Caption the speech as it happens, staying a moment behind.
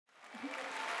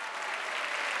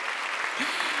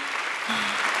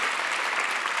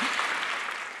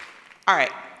All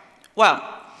right, well,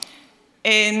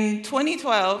 in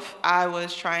 2012, I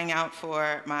was trying out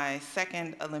for my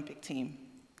second Olympic team.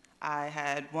 I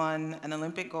had won an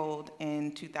Olympic gold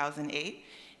in 2008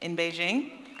 in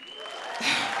Beijing.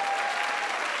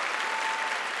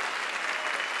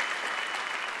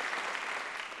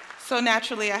 So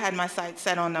naturally, I had my sights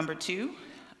set on number 2.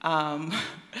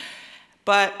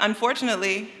 But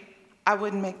unfortunately, I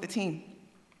wouldn't make the team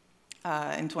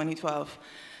in 2012.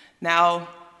 Now,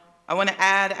 I want to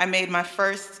add, I made my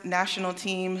first national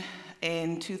team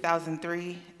in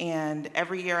 2003, and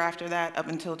every year after that, up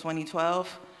until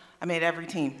 2012, I made every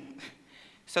team.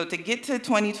 So to get to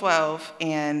 2012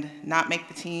 and not make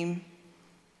the team,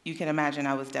 you can imagine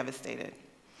I was devastated.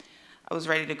 I was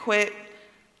ready to quit.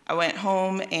 I went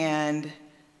home and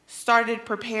started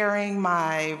preparing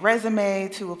my resume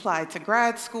to apply to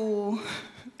grad school,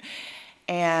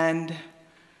 and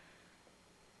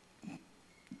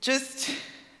just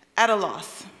at a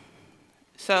loss.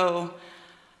 So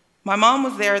my mom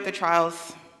was there at the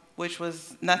trials, which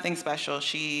was nothing special.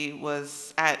 She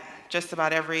was at just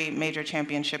about every major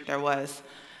championship there was.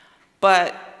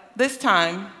 But this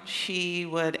time, she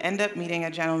would end up meeting a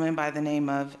gentleman by the name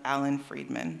of Alan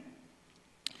Friedman.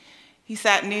 He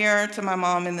sat near to my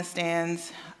mom in the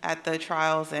stands at the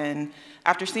trials, and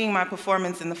after seeing my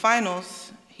performance in the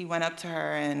finals, he went up to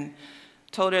her and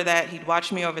told her that he'd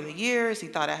watched me over the years, he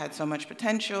thought I had so much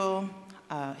potential.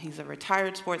 He's a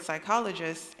retired sports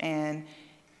psychologist, and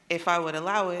if I would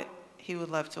allow it, he would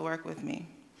love to work with me.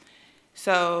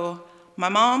 So my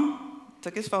mom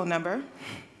took his phone number,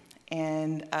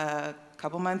 and a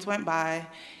couple months went by,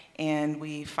 and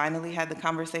we finally had the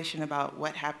conversation about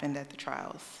what happened at the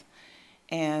trials.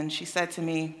 And she said to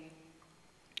me,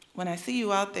 "When I see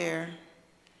you out there,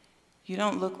 you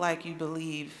don't look like you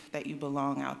believe that you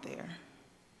belong out there.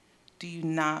 Do you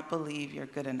not believe you're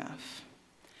good enough?"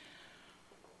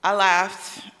 I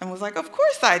laughed and was like, "Of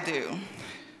course I do."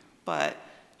 But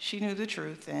she knew the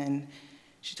truth, and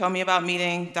she told me about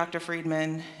meeting Dr.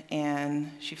 Friedman,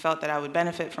 and she felt that I would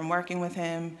benefit from working with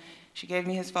him. She gave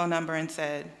me his phone number and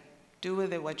said, "Do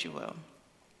with it what you will."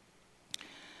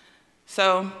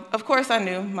 So, of course, I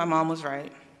knew my mom was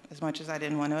right, as much as I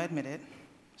didn't want to admit it.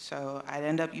 So I'd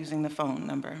end up using the phone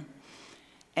number.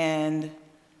 And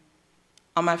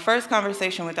on my first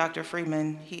conversation with Dr.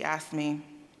 Friedman, he asked me,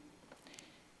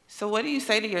 "So what do you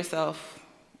say to yourself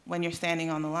when you're standing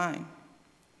on the line?"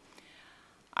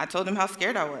 I told him how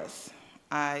scared I was.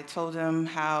 I told him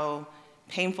how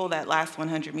painful that last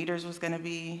 100 meters was going to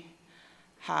be,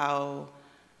 how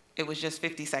it was just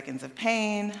 50 seconds of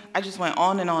pain. I just went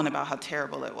on and on about how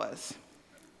terrible it was.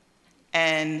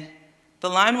 And the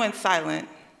line went silent,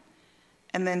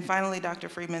 and then finally Dr.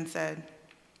 Friedman said,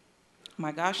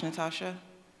 "My gosh, Natasha,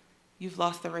 you've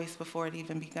lost the race before it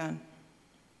even begun."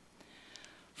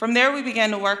 From there, we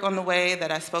began to work on the way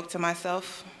that I spoke to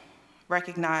myself,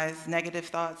 recognize negative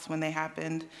thoughts when they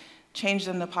happened, change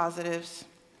them to positives,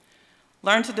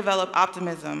 learn to develop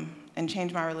optimism, and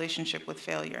change my relationship with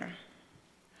failure.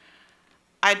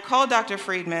 I'd called Dr.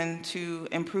 Friedman to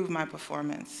improve my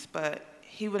performance, but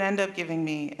he would end up giving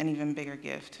me an even bigger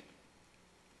gift.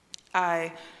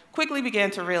 I quickly began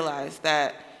to realize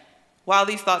that while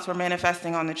these thoughts were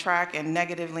manifesting on the track and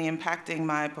negatively impacting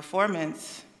my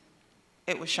performance,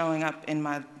 it was showing up in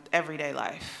my everyday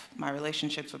life, my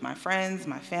relationships with my friends,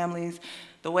 my families,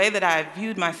 the way that I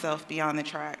viewed myself beyond the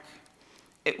track.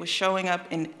 It was showing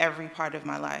up in every part of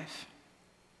my life.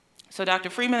 So Dr.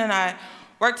 Friedman and I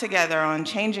worked together on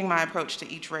changing my approach to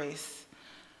each race.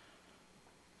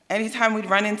 Anytime we'd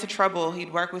run into trouble,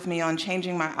 he'd work with me on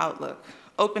changing my outlook,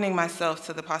 opening myself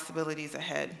to the possibilities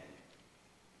ahead.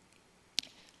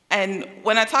 And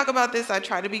when I talk about this, I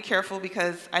try to be careful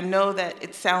because I know that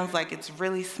it sounds like it's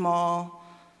really small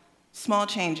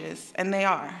changes, and they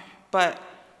are. But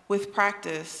with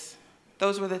practice,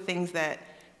 those were the things that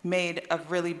made a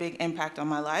really big impact on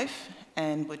my life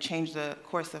and would change the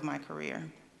course of my career.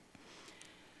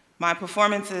 My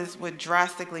performances would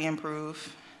drastically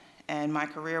improve, and my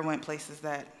career went places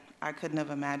that I couldn't have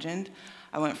imagined.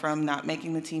 I went from not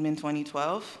making the team in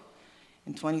 2012.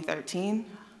 In 2013,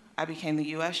 I became the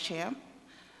US champ.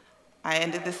 I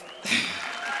ended this.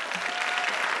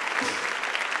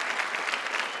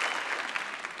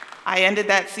 I ended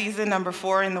that season number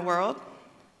 4 in the world.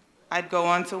 I'd go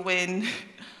on to win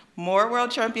more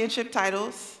world championship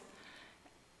titles,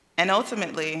 and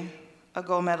ultimately, a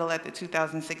gold medal at the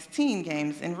 2016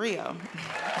 Games in Rio.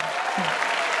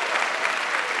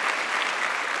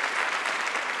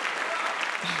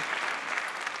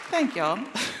 Thank y'all.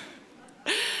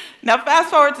 Now fast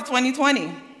forward to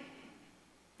 2020.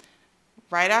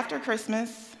 Right after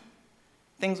Christmas,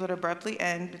 things would abruptly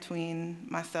end between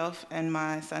myself and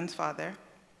my son's father.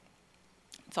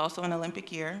 It's also an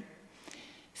Olympic year.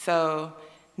 So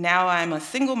now I'm a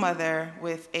single mother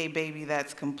with a baby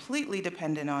that's completely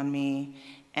dependent on me,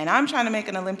 and I'm trying to make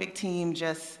an Olympic team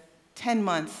just 10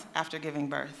 months after giving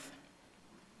birth.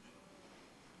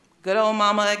 Good old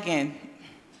mama again.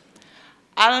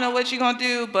 I don't know what you're gonna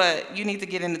do, but you need to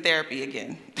get into therapy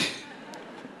again.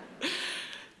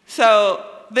 So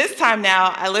this time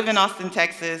now, I live in Austin,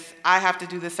 Texas. I have to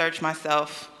do the search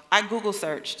myself. I Google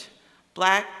searched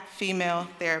Black female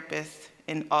therapist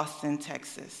in Austin,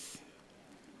 Texas.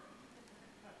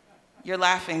 You're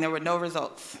laughing, there were no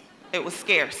results. It was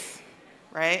scarce,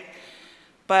 right?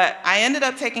 But I ended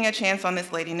up taking a chance on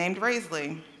this lady named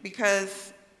Raisley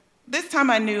because this time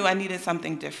I knew I needed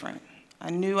something different. I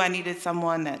knew I needed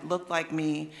someone that looked like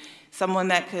me, someone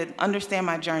that could understand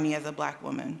my journey as a Black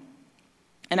woman.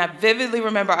 And I vividly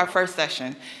remember our first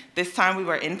session. This time we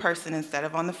were in person instead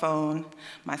of on the phone.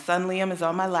 My son Liam is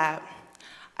on my lap.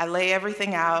 I lay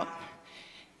everything out,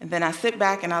 and then I sit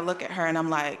back and I look at her and I'm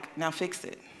like, now fix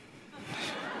it.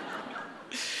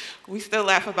 We still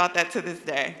laugh about that to this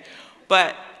day.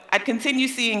 But I'd continue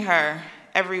seeing her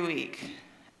every week.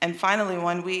 And finally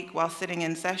one week while sitting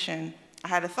in session, I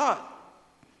had a thought.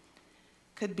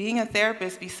 Could being a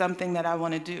therapist be something that I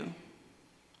want to do?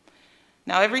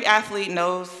 Now, every athlete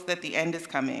knows that the end is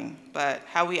coming, but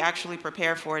how we actually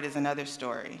prepare for it is another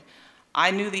story. I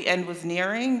knew the end was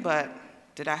nearing, but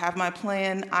did I have my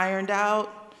plan ironed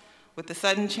out? With the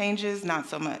sudden changes, not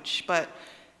so much. But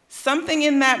something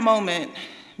in that moment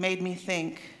made me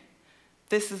think,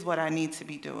 this is what I need to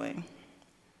be doing.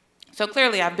 So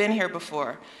clearly, I've been here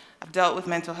before. I've dealt with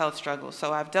mental health struggles,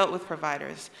 so I've dealt with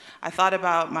providers. I thought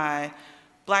about my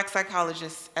Black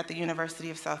psychologist at the University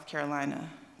of South Carolina.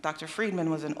 Dr.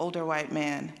 Friedman was an older white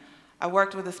man. I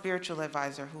worked with a spiritual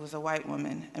advisor who was a white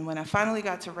woman, and when I finally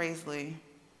got to Raisley,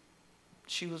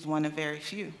 she was one of very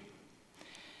few.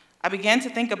 I began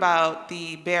to think about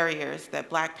the barriers that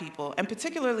Black people, and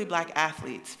particularly Black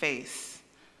athletes, face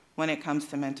when it comes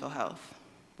to mental health,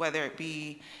 whether it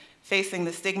be facing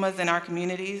the stigmas in our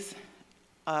communities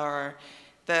or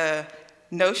the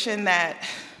notion that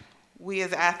we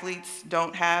as athletes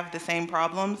don't have the same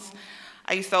problems.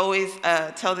 I used to always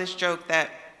tell this joke that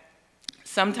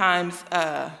sometimes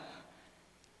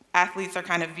athletes are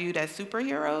kind of viewed as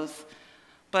superheroes,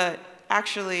 but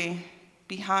actually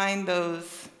behind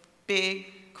those big,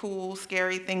 cool,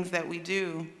 scary things that we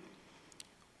do,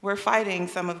 we're fighting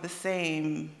some of the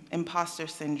same imposter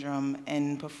syndrome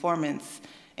and performance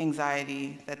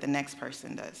anxiety that the next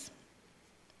person does.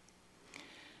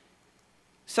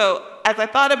 So as I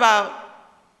thought about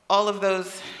all of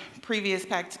those previous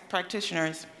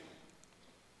practitioners,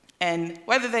 and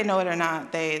whether they know it or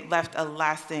not, they left a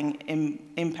lasting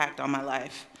impact on my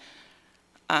life.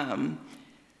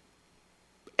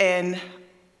 And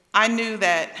I knew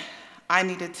that I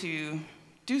needed to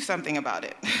do something about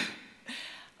it.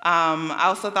 I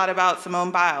also thought about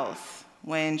Simone Biles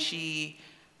when she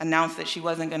announced that she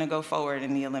wasn't going to go forward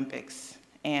in the Olympics.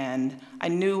 And I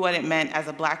knew what it meant as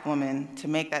a Black woman to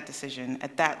make that decision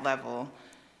at that level.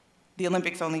 The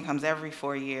Olympics only comes every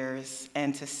 4 years,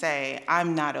 and to say,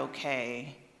 I'm not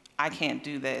okay, I can't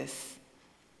do this,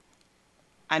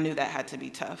 I knew that had to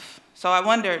be tough. So I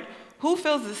wondered, who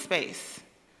fills the space?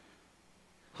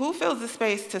 Who fills the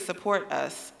space to support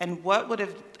us, and what would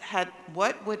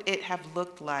it have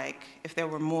looked like if there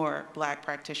were more Black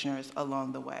practitioners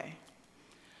along the way?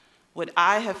 Would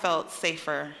I have felt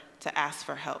safer to ask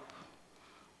for help?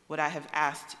 Would I have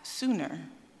asked sooner?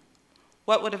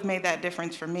 What would have made that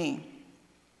difference for me?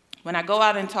 When I go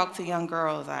out and talk to young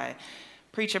girls, I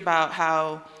preach about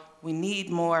how we need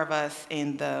more of us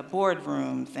in the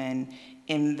boardrooms and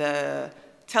in the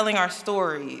telling our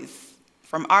stories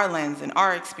from our lens and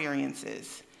our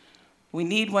experiences. We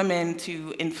need women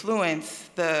to influence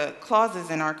the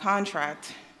clauses in our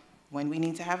contract when we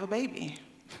need to have a baby.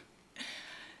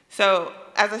 So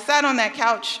as I sat on that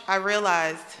couch, I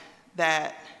realized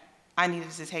that I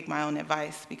needed to take my own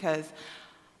advice, because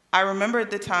I remembered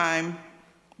the time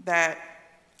that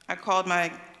I called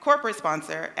my corporate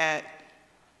sponsor at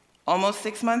almost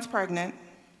 6 months pregnant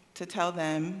to tell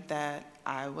them that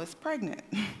I was pregnant.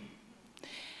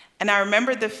 And I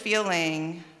remembered the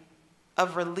feeling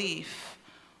of relief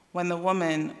when the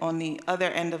woman on the other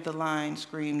end of the line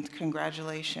screamed,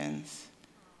 "Congratulations,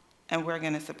 and we're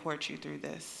going to support you through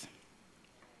this."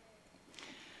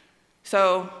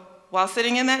 So while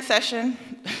sitting in that session,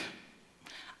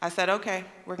 I said, okay,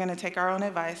 we're going to take our own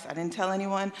advice. I didn't tell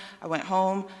anyone. I went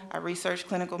home. I researched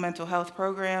clinical mental health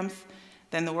programs.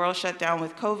 Then the world shut down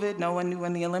with COVID. No one knew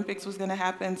when the Olympics was gonna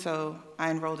happen, so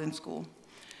I enrolled in school.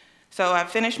 So I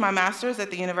finished my master's at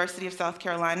the University of South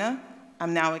Carolina.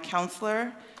 I'm now a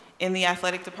counselor in the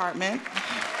athletic department.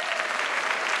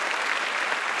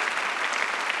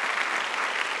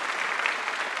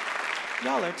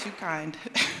 Y'all are too kind.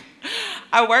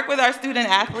 I work with our student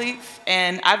athletes,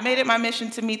 and I've made it my mission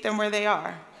to meet them where they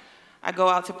are. I go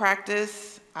out to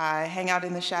practice, I hang out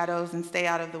in the shadows and stay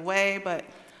out of the way, but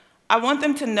I want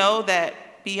them to know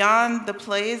that beyond the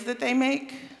plays that they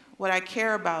make, what I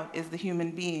care about is the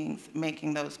human beings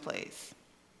making those plays.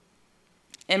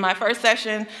 In my first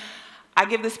session, I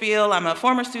give the spiel. I'm a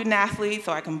former student athlete,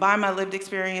 so I combine my lived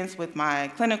experience with my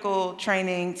clinical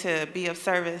training to be of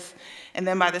service. And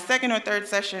then by the second or third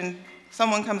session,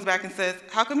 someone comes back and says,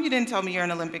 "How come you didn't tell me you're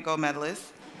an Olympic gold medalist?"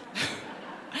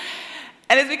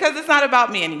 And it's because it's not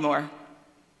about me anymore.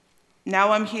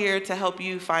 Now I'm here to help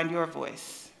you find your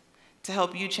voice, to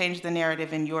help you change the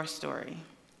narrative in your story.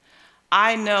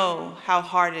 I know how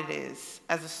hard it is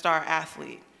as a star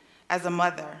athlete, as a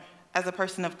mother, as a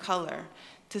person of color,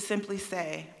 to simply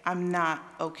say, "I'm not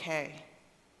okay.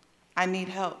 I need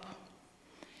help."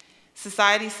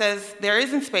 Society says there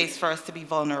isn't space for us to be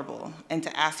vulnerable and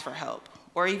to ask for help,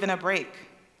 or even a break.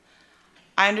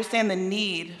 I understand the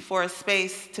need for a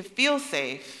space to feel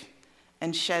safe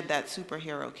and shed that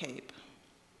superhero cape.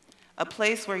 A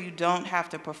place where you don't have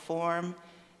to perform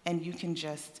and you can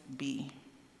just be.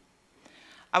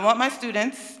 I want my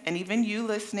students, and even you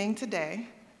listening today,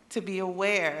 to be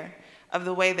aware of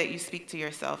the way that you speak to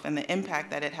yourself and the impact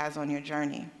that it has on your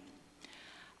journey.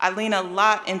 I lean a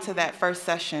lot into that first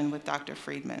session with Dr.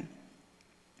 Friedman.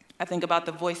 I think about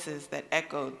the voices that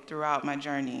echoed throughout my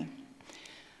journey.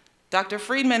 Dr.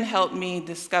 Friedman helped me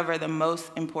discover the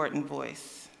most important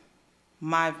voice,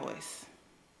 my voice.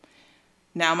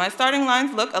 Now, my starting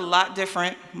lines look a lot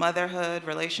different: motherhood,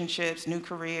 relationships, new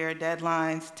career,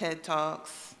 deadlines, TED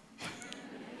Talks.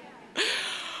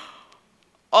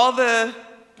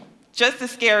 Just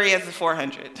as scary as the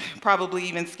 400, probably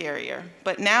even scarier.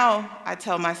 But now I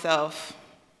tell myself,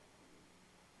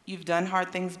 you've done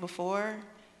hard things before,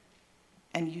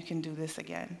 and you can do this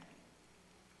again.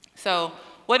 So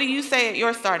what do you say at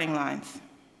your starting lines?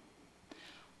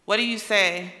 What do you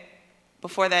say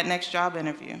before that next job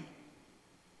interview?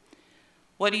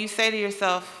 What do you say to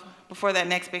yourself before that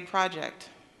next big project?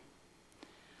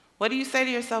 What do you say to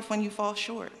yourself when you fall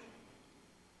short?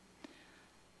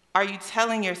 Are you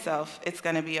telling yourself it's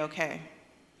gonna be okay?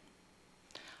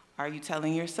 Are you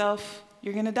telling yourself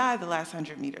you're gonna die the last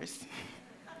 100 meters?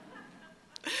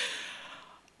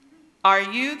 Are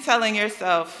you telling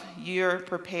yourself you're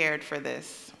prepared for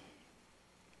this?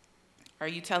 Are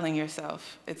you telling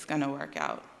yourself it's gonna work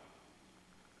out?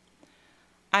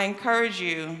 I encourage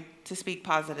you to speak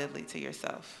positively to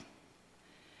yourself,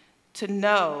 to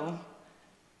know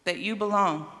that you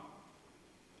belong,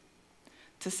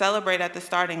 to celebrate at the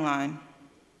starting line,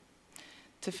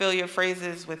 to fill your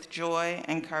phrases with joy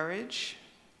and courage,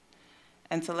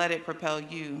 and to let it propel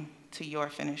you to your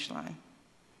finish line.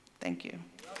 Thank you.